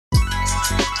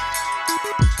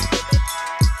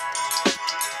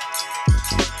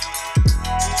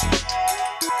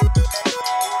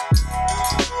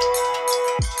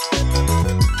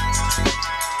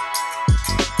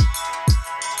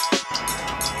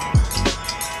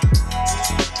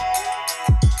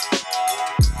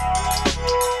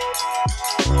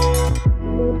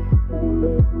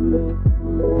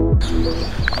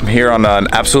I'm here on an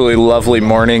absolutely lovely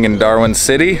morning in Darwin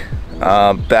City.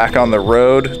 Back on the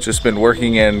road, just been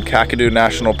working in Kakadu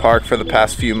National Park for the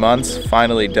past few months.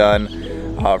 Finally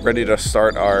done, ready to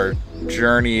start our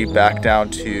journey back down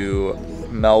to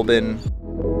Melbourne.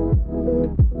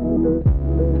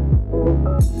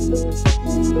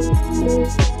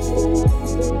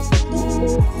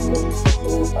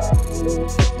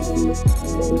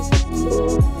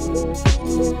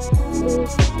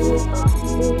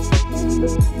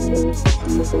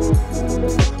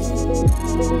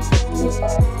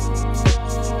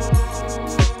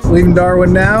 Leaving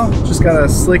Darwin now, just got a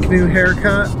slick new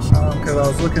haircut because I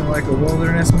was looking like a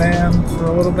wilderness man for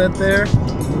a little bit there,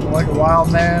 looking like a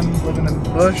wild man living in the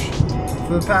bush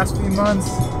for the past few months.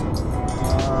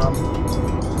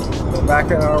 We're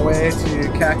back on our way to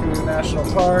Kakadu National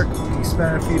Park. We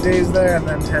spent a few days there and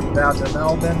then headed down to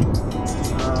Melbourne.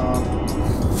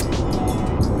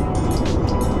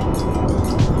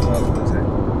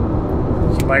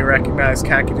 You might recognize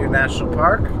Kakadu National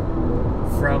Park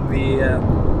from the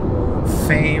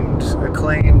famed,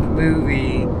 acclaimed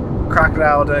movie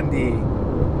Crocodile Dundee,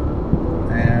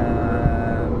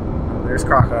 and there's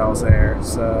crocodiles there,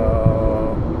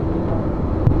 so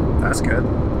that's good.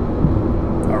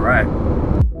 All right.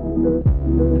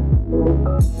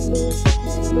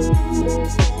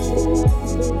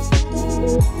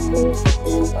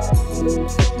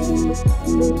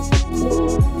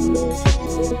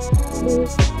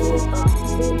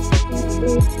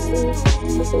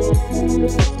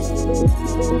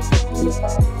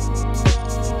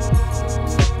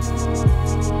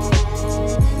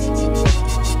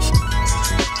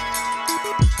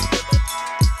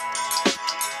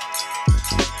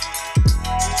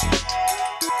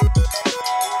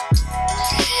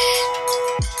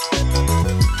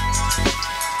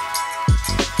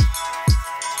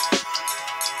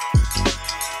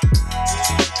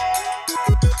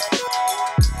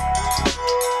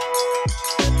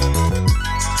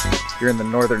 You're in the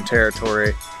Northern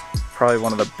Territory, probably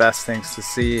one of the best things to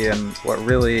see, and what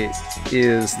really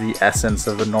is the essence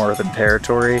of the Northern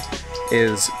Territory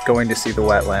is going to see the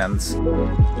wetlands.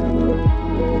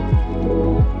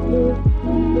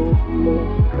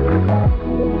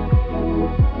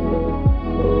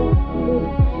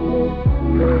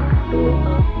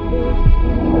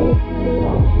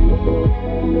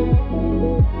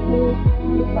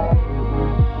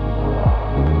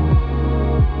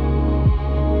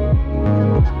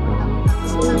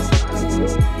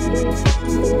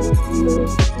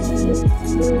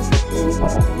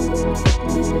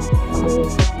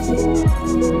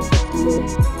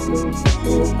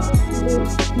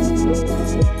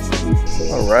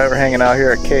 Alright, we're hanging out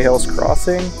here at Cahill's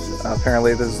Crossing.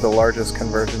 Apparently this is the largest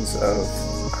convergence of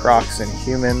crocs and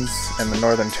humans in the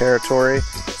Northern Territory.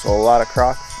 So a lot of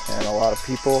crocs and a lot of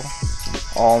people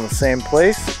all in the same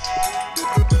place.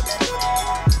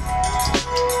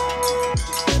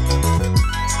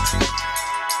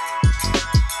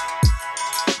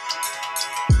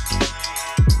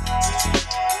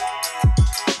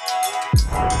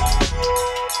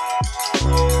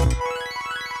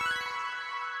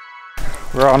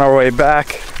 We're on our way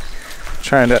back,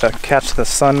 trying to catch the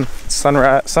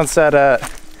sunset at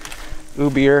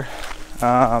Ubeer.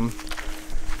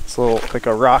 It's a little like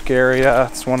a rock area.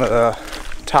 It's one of the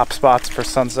top spots for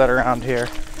sunset around here.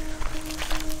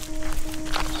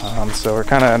 So we're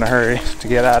kind of in a hurry to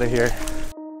get out of here.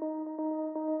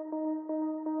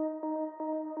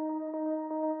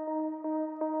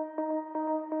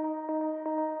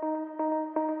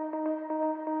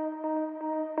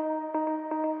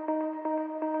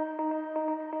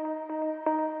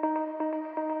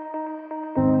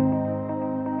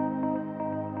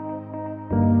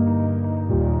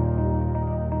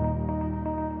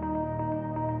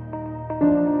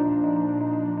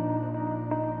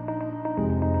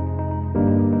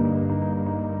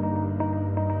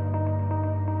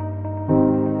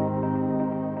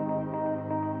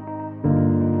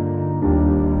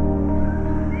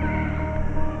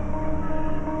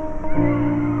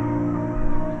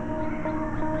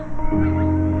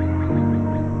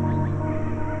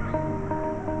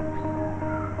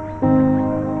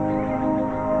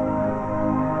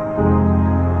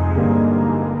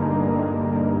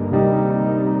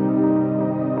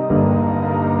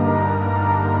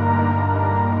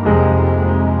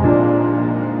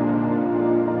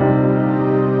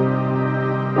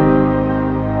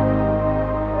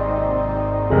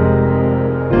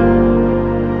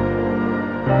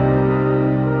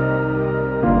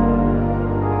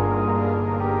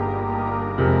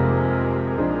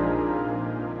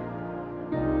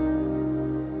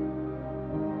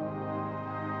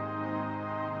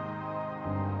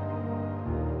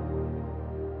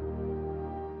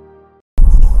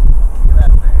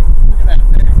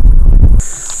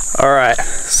 All right,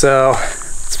 so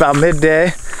it's about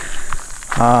midday,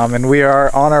 and we are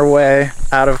on our way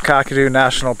out of Kakadu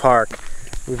National Park.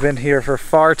 We've been here for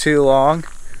far too long.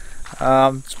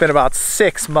 It's been about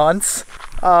 6 months,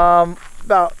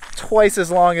 about twice as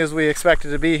long as we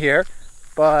expected to be here,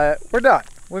 but we're done.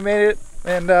 We made it,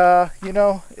 and you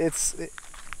know, it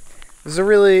was a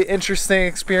really interesting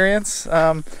experience.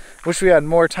 Wish we had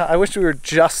more time. I wish we were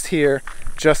just here,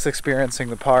 just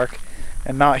experiencing the park,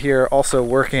 and not here also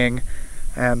working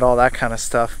and all that kind of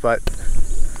stuff. But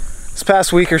this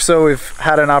past week or so, we've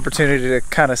had an opportunity to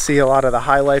kind of see a lot of the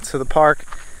highlights of the park.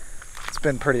 It's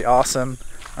been pretty awesome.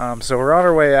 So we're on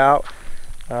our way out.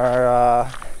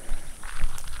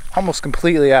 Almost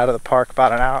completely out of the park.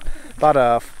 About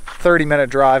a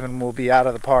 30-minute drive, and we'll be out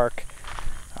of the park.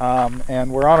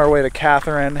 And we're on our way to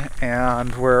Catherine,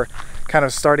 and we're kind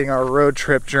of starting our road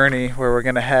trip journey where we're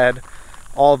going to head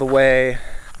all the way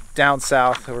down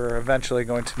south. We're eventually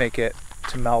going to make it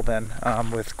to Melbourne,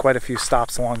 with quite a few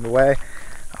stops along the way.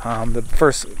 The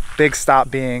first big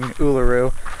stop being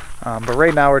Uluru, but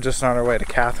right now we're just on our way to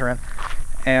Catherine,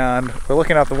 and we're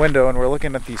looking out the window and we're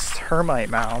looking at these termite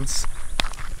mounds.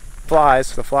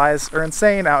 The flies are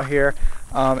insane out here,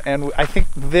 and I think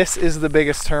this is the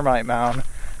biggest termite mound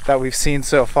that we've seen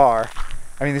so far.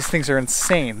 I mean, these things are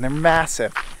insane. They're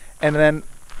massive. And then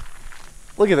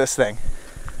look at this thing.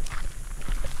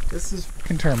 This is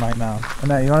fucking termite mound.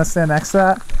 Annette, you want to stand next to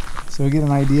that so we get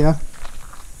an idea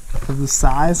of the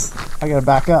size? I gotta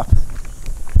back up.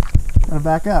 Look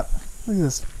at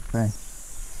this thing.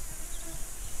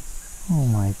 Oh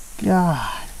my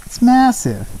god, it's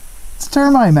massive. It's a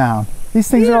termite mound. These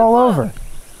things are all over.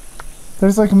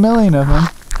 There's like a million of them.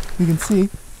 You can see,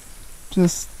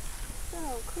 just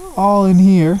all in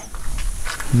here.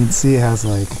 You can see it has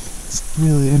like this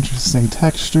really interesting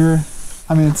texture.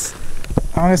 I mean, it's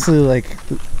honestly like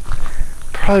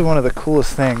probably one of the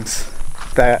coolest things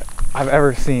that I've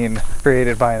ever seen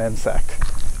created by an insect.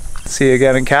 See you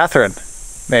again in Catherine,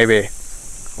 maybe,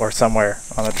 or somewhere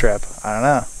on the trip. I don't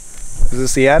know. Is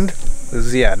this the end? This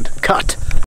is the end. Cut.